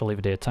 especially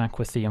if they attack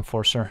with the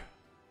Enforcer.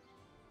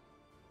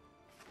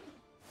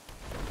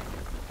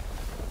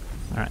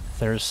 Alright,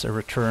 there's a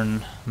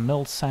return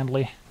milled,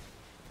 sadly.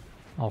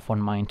 Off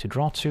 1 mine to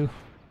draw 2.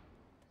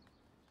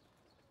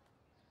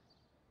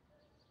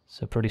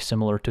 So pretty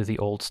similar to the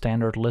old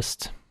standard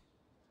list.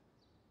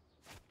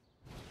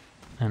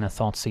 And a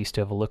Thoughtseize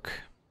to have a look.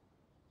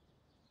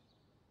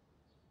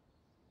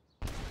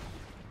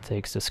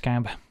 Takes the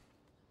Skaab.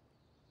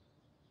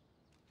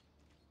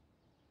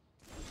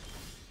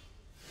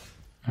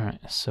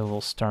 Alright, so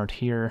we'll start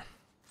here.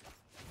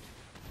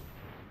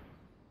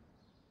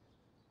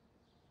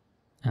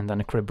 And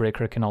then a Crypt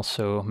Breaker can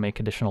also make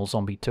additional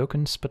zombie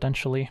tokens,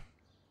 potentially.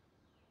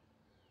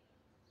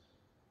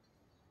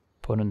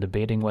 Opponent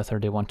debating whether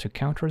they want to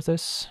counter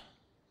this,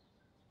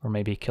 or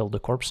maybe kill the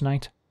Corpse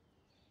Knight.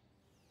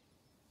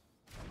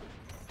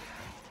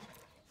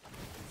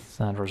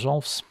 That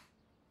resolves.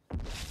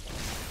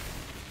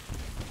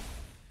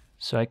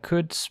 So I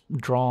could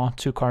draw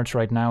 2 cards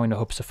right now in the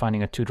hopes of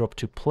finding a 2-drop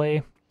to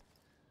play.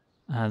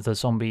 The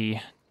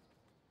zombie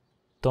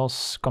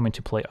does come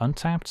into play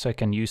untapped, so I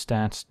can use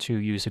that to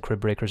use the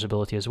Crypt Breaker's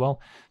ability as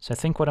well. So I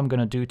think what I'm going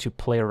to do to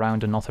play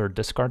around another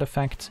discard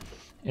effect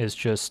is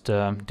just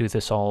do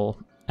this all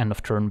end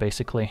of turn,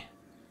 basically.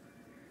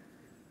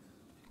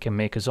 Can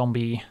make a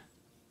zombie,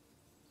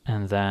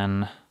 and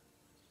then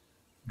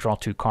draw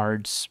 2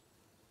 cards,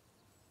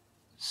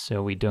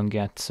 so we don't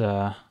get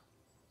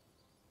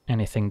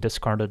anything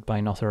discarded by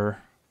another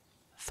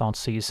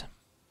Thoughtseize.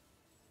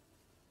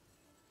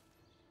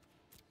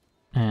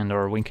 And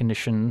our win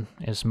condition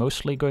is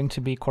mostly going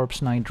to be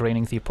Corpse Knight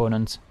draining the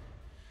opponent,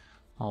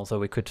 although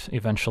we could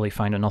eventually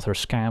find another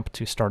Skaab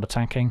to start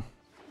attacking.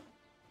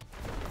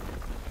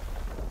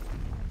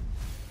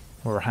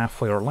 We're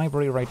halfway our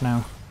library right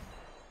now.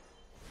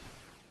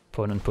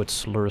 Opponent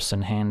puts Lurrus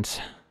in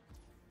hand.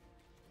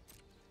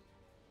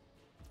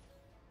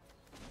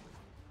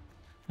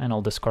 And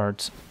I'll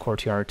discard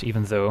Courtyard,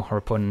 even though our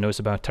opponent knows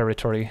about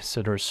territory,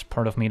 so there's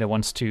part of me that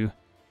wants to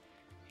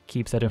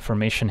keep that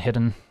information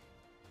hidden.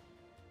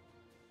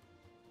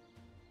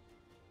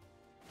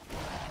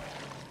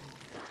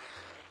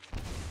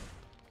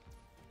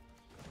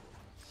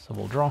 So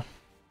we'll draw.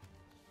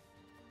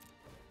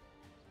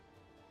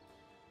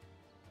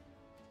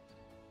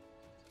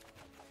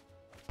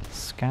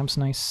 Skaab's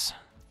nice.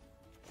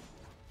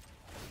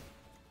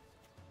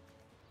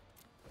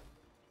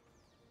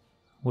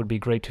 Would be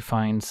great to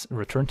find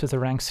return to the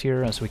ranks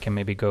here, as we can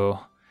maybe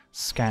go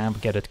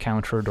Skaab, get it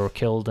countered or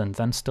killed, and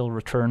then still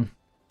return.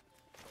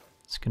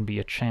 This can be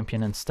a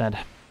champion instead.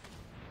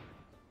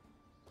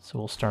 So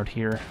we'll start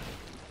here,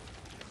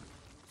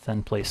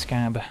 then play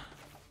Skaab.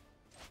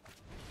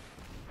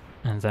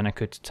 And then I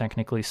could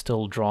technically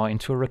still draw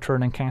into a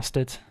return and cast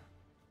it.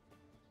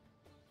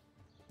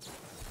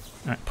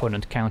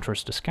 Opponent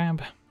counters the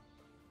Skaab.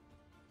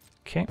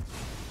 Okay.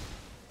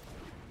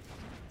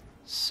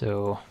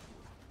 So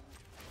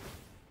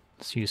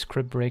let's use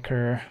Crypt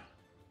Breaker.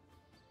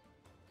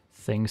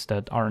 Things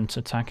that aren't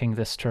attacking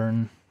this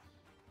turn,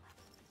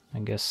 I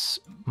guess,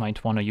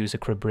 might want to use a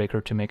Crypt Breaker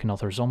to make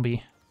another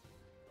zombie.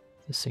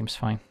 This seems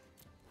fine.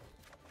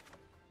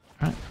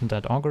 Alright,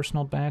 that Augur's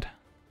not bad.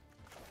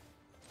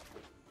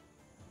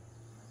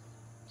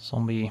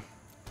 Zombie,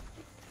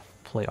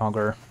 play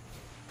Augur.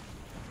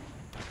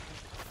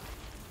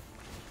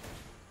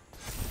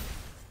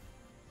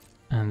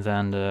 And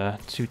then the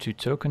 2/2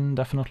 token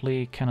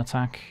definitely can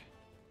attack.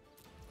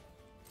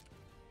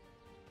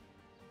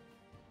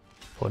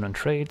 Opponent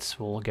trades,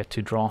 we'll get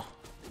to draw.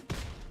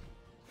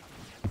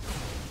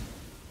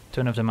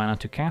 Don't have the mana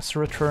to cast a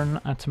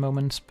return at the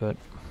moment, but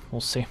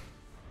we'll see.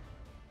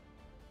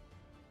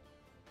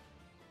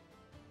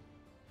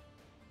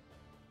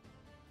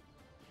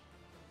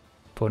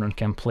 Opponent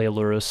can play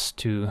Lurrus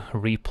to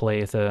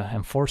replay the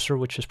Enforcer,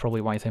 which is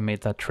probably why they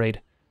made that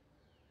trade.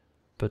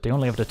 But they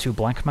only have the 2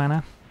 black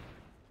mana.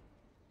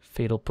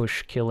 Fatal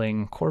Push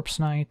killing Corpse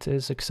Knight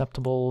is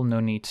acceptable, no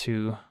need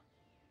to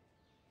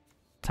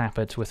tap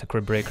it with a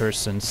Crypt Breaker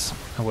since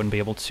I wouldn't be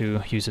able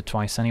to use it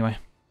twice anyway.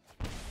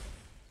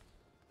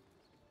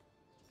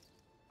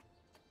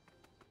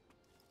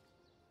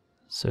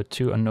 So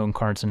 2 unknown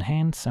cards in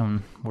hand,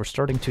 and we're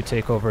starting to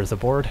take over the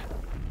board.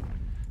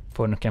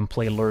 Opponent can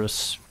play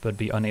Lurrus, but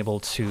be unable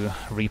to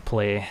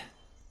replay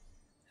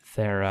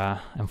their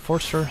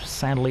Enforcer.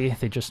 Sadly,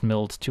 they just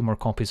milled 2 more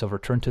copies of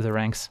Return to the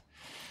Ranks,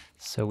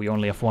 so we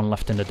only have 1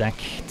 left in the deck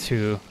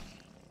to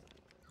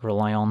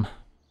rely on.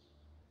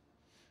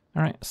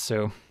 Alright,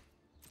 so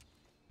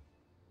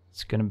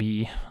it's gonna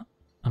be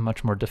a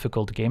much more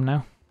difficult game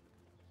now.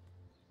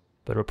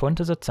 But our opponent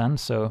is at 10,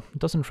 so it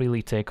doesn't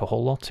really take a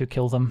whole lot to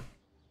kill them.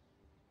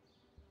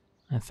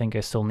 I think I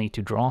still need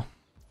to draw.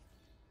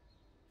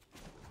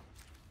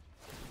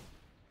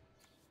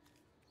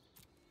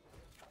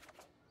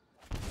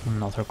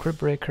 Another Crypt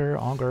Breaker,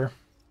 Augur.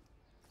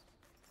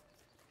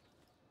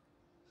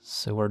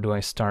 So where do I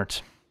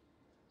start?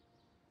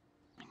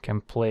 I can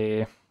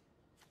play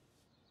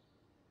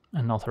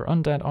another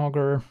Undead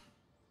Augur.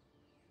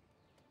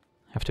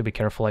 Have to be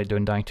careful I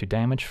don't die to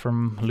damage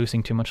from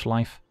losing too much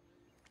life.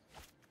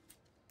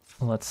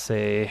 Let's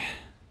say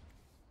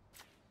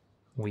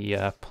we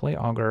play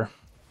Augur.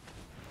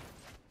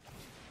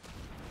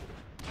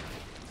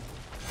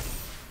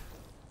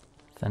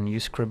 Then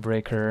use Crypt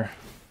Breaker.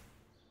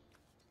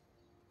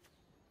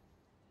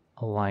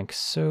 Like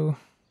so.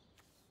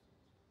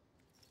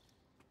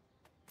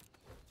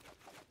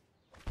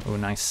 Oh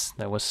nice,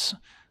 that was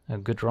a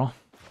good draw.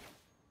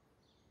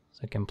 So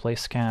I can play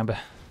Skaab.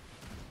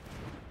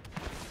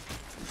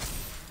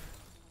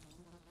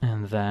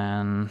 And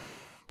then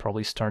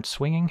probably start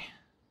swinging.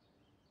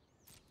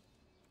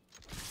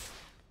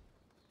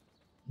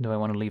 Do I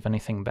want to leave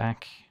anything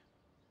back?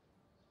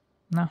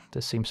 No,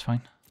 this seems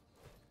fine.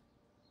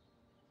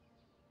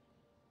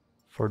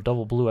 For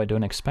double blue I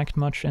don't expect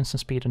much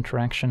instant speed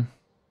interaction.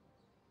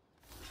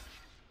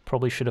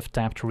 Probably should have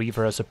tapped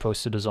Reaver as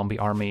opposed to the zombie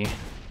army,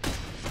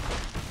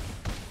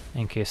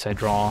 in case I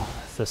draw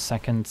the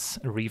second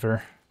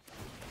Reaver.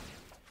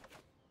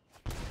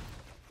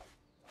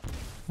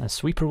 A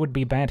Sweeper would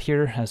be bad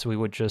here, as we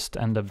would just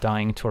end up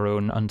dying to our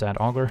own Undead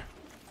Augur.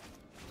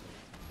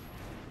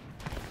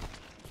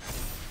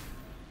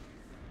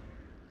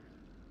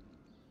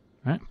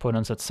 Alright,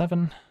 opponent's at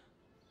 7.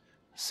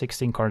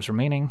 16 cards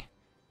remaining.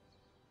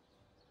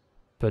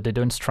 But they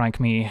don't strike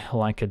me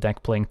like a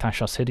deck playing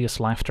Tasha's Hideous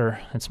Laughter.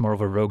 It's more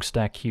of a rogues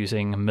deck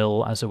using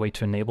Mill as a way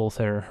to enable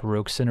their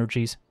rogue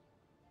synergies.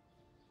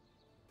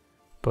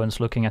 Opponent's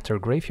looking at their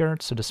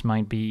graveyard, so this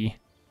might be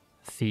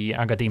the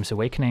Agadim's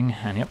Awakening,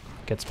 and yep,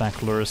 gets back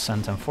Lurrus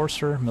and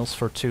Enforcer, mills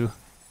for 2.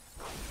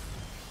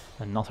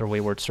 Another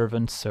Wayward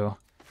Servant, so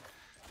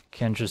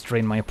can just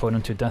drain my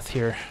opponent to death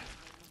here.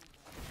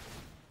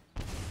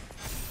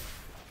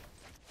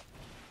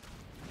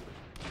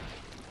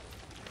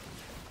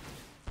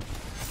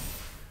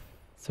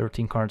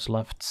 "13 cards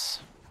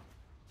left.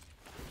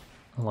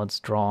 Let's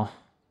draw.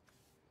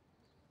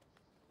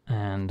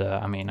 And,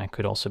 I mean, I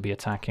could also be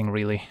attacking,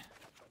 really.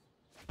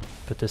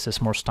 But this is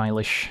more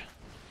stylish.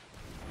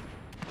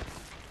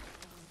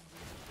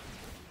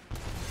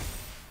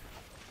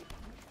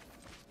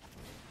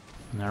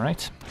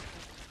 Alright.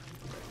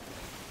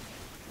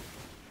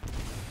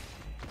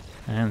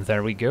 And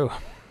there we go.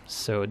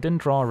 So it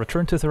didn't draw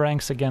Return to the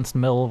Ranks against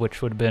Mill,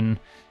 which would have been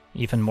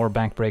even more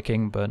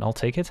backbreaking, but I'll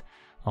take it.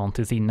 On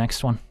to the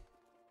next one.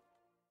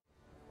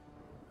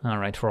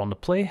 Alright, we're on the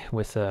play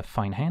with a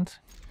fine hand.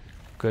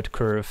 Good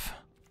curve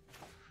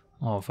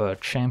of a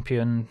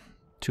champion.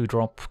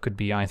 2-drop could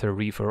be either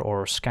Reaver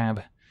or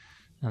Skaab.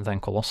 And then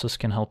Colossus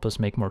can help us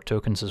make more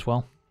tokens as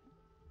well.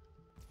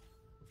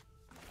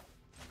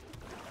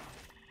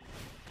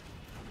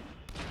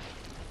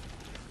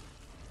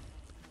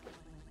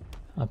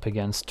 Up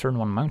against turn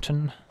 1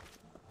 Mountain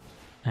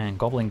and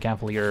Goblin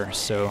Cavalier,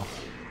 so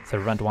the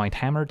red-white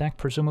hammer deck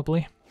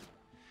presumably.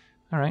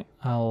 Alright,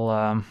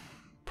 I'll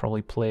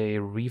probably play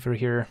Reaver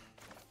here.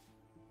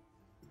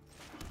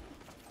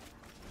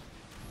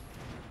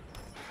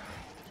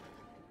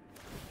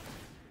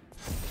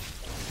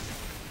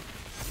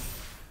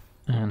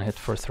 And hit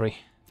for 3.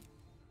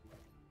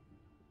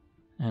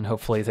 And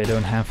hopefully they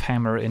don't have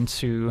hammer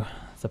into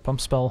the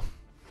pump spell.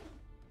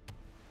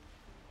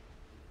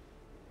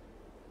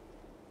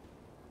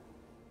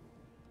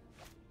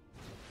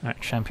 Alright,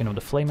 Champion of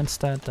the Flame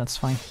instead, that's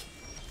fine.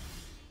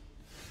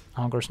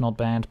 Augur's not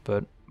bad,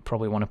 but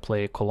probably want to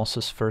play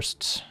Colossus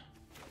first.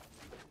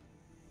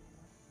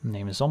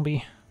 Name a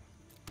zombie.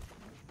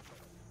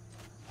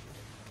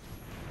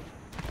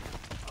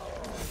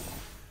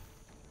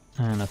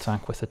 And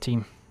attack with the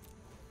team.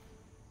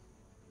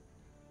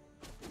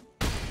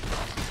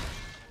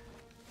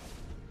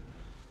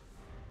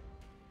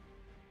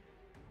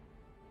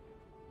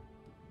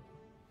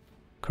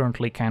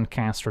 Currently can't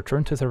cast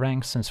Return to the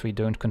Ranks since we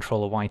don't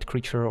control a white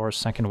creature or a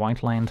second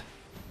white land.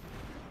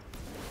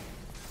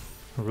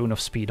 Rune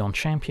of Speed on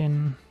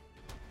Champion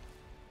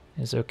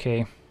is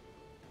okay.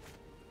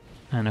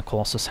 And a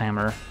Colossus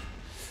Hammer.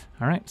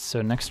 Alright,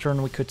 so next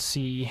turn we could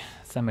see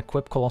them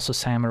equip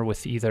Colossus Hammer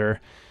with either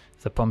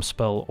the pump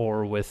spell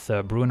or with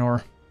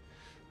Bruenor.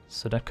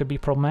 So that could be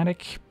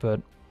problematic,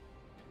 but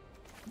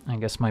I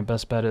guess my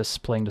best bet is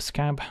playing the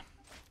Skaab.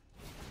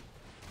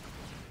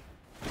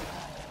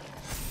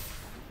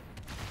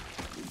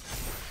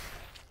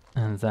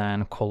 And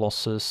then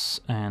Colossus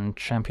and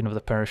Champion of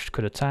the Perished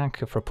could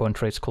attack. If our opponent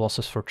trades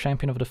Colossus for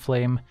Champion of the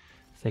Flame,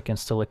 they can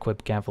still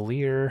equip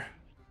Gavalier.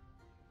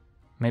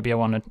 Maybe I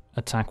want to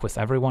attack with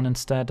everyone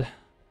instead.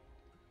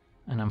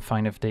 And I'm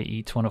fine if they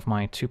eat one of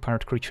my 2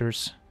 pirate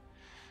creatures.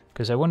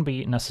 Because I wouldn't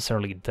be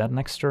necessarily dead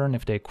next turn.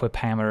 If they equip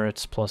Hammer,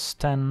 it's plus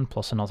 10,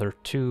 plus another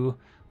 2,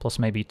 plus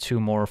maybe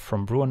 2 more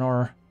from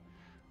Bruenor.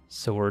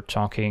 So we're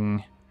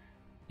talking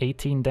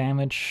 18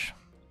 damage.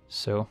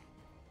 So,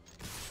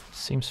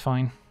 seems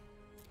fine.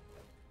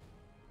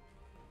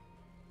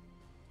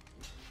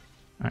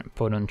 Alright,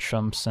 opponent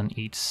jumps and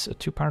eats a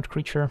 2 pirate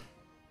creature.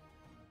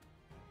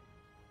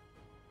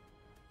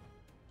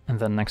 And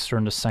then next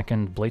turn the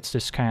second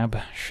Bladestitched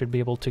Skaab should be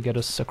able to get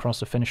us across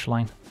the finish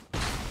line.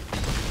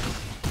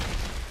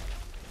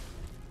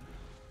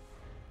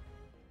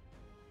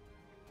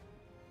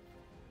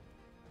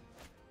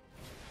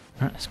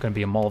 It's going to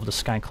be a Maul of the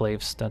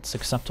Skyclaves, that's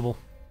acceptable.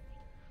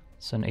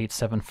 It's an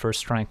 8/7 first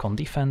strike on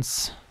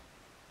defense.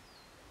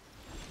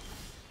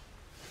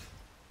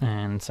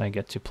 And I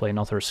get to play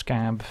another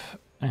Skaab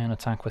and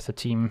attack with the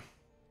team.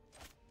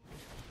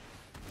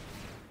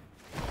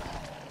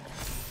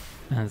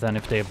 And then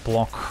if they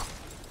block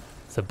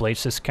the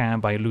Bladestitched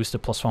Skaab, I lose the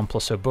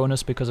 +1/+0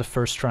 bonus because of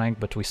first strike,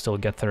 but we still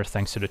get there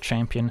thanks to the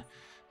champion.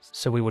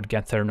 So we would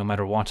get there no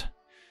matter what.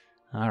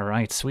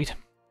 Alright, sweet.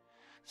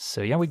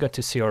 So yeah, we got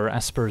to see our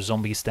Esper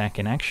Zombies deck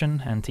in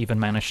action, and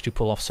even managed to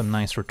pull off some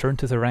nice return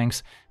to the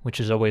ranks, which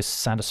is always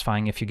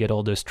satisfying if you get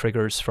all those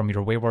triggers from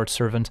your Wayward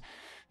Servant.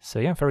 So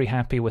yeah, very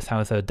happy with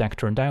how the deck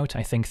turned out.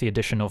 I think the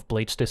addition of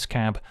Bladestitched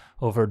Skaab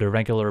over the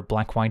regular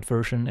black-white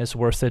version is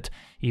worth it,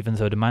 even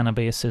though the mana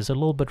base is a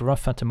little bit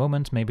rough at the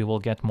moment. Maybe we'll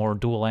get more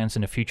dual lands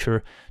in the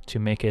future to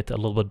make it a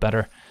little bit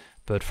better.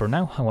 But for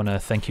now, I want to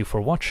thank you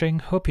for watching,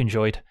 hope you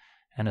enjoyed,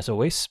 and as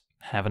always,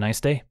 have a nice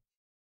day.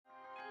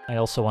 I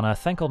also want to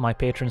thank all my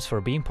patrons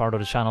for being part of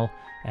the channel,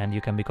 and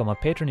you can become a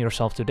patron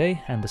yourself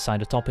today and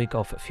decide the topic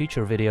of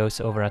future videos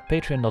over at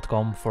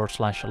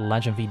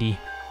patreon.com/LegenVD.